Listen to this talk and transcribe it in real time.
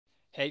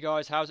Hey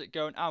guys, how's it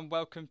going? And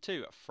welcome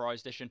to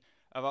Friday's edition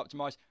of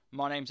Optimize.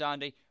 My name's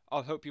Andy.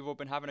 I hope you've all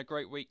been having a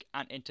great week,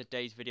 and in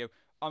today's video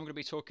I'm going to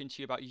be talking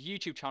to you about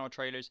YouTube channel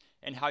trailers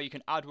and how you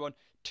can add one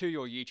to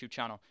your YouTube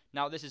channel.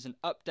 Now this is an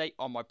update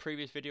on my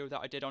previous video that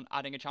I did on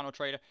adding a channel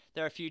trailer.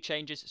 There are a few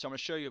changes, so I'm going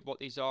to show you what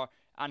these are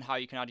and how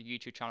you can add a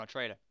YouTube channel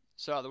trailer.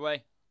 So out of the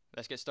way,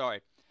 let's get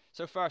started.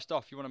 So first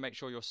off, you want to make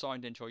sure you're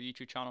signed into your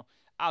YouTube channel.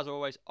 As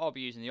always, I'll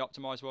be using the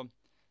Optimize one.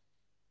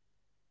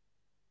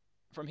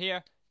 From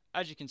here,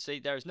 as you can see,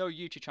 there is no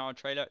YouTube channel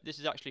trailer. This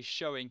is actually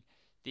showing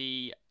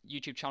the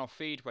YouTube channel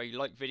feed where you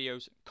like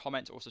videos,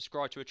 comment, or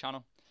subscribe to a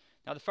channel.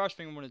 Now the first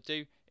thing we want to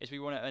do is we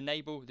want to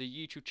enable the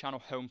YouTube channel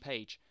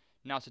homepage.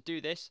 Now to do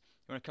this,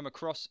 you want to come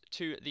across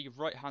to the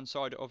right hand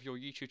side of your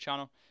YouTube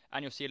channel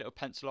and you'll see a little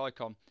pencil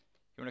icon.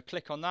 You want to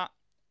click on that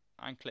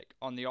and click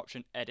on the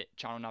option Edit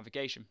Channel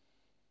Navigation.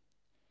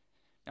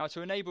 Now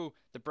to enable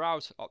the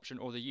Browse option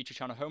or the YouTube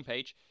channel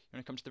homepage, you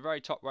want to come to the very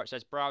top where it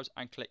says Browse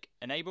and click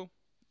Enable,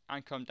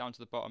 and come down to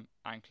the bottom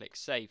and click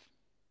Save.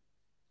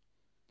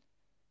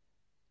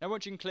 Now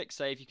once you can click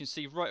Save, you can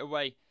see right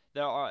away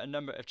there are a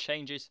number of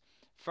changes.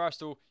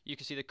 First of all, you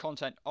can see the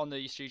content on the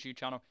YouTube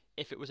channel.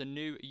 If it was a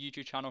new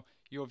YouTube channel,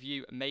 your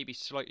view may be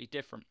slightly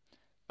different.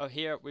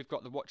 Here we've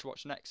got the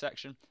Watch Next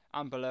section,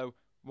 and below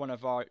one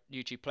of our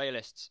YouTube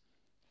playlists.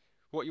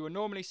 What you will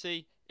normally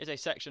see is a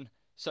section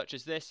such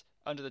as this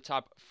under the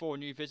tab for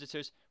new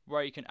visitors,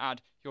 where you can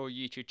add your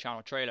YouTube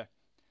channel trailer.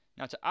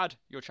 Now to add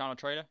your channel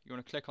trailer, you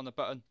want to click on the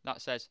button that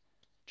says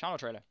channel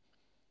trailer.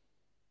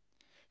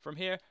 From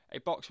here, a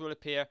box will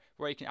appear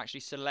where you can actually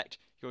select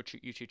your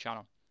YouTube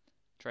channel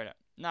trailer.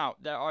 Now,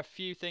 there are a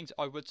few things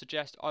I would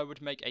suggest. I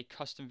would make a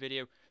custom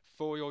video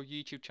for your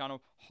YouTube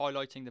channel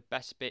highlighting the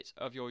best bits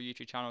of your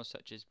YouTube channel,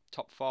 such as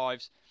top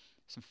fives,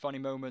 some funny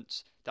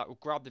moments that will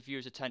grab the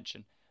viewer's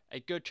attention. A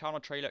good channel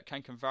trailer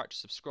can convert to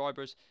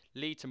subscribers,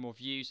 lead to more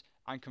views,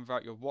 and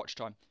convert your watch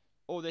time.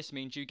 All this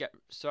means you get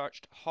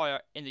searched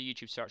higher in the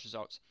YouTube search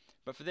results.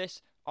 But for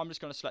this, I'm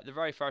just going to select the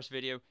very first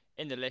video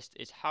in the list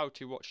is how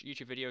to watch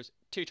YouTube videos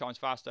 2 times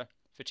faster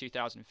for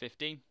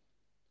 2015.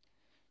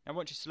 Now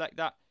once you select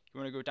that, you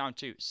want to go down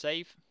to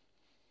Save.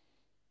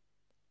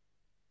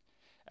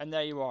 And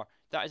there you are.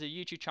 That is a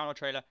YouTube channel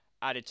trailer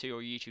added to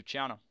your YouTube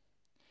channel.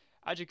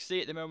 As you can see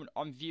at the moment,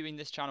 I'm viewing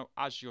this channel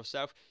as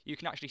yourself. You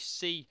can actually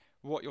see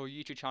what your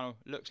YouTube channel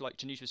looks like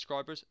to new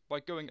subscribers by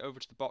going over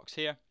to the box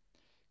here.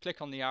 Click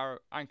on the arrow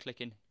and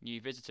click in New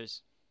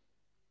Visitors.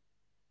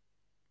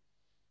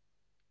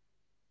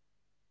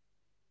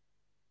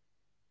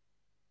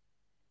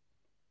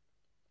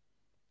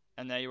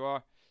 And there you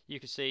are. You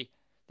can see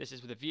this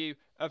is with a view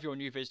of your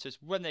new visitors.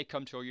 When they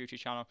come to your YouTube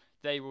channel,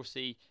 they will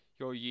see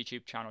your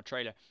YouTube channel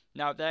trailer.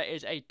 Now there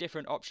is a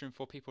different option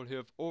for people who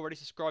have already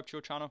subscribed to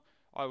your channel.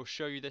 I will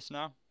show you this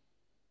now.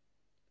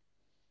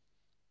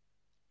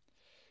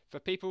 For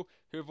people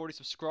who have already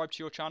subscribed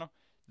to your channel,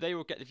 they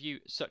will get the view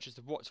such as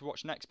the What to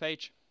Watch Next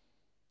page.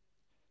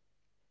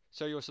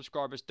 So your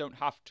subscribers don't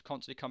have to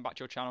constantly come back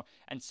to your channel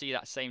and see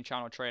that same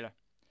channel trailer.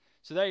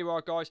 So there you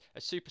are guys, a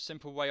super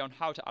simple way on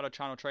how to add a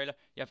channel trailer.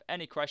 If you have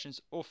any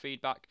questions or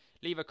feedback,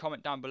 leave a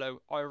comment down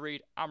below. I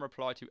read and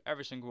reply to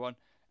every single one,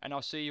 and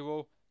I'll see you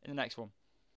all in the next one.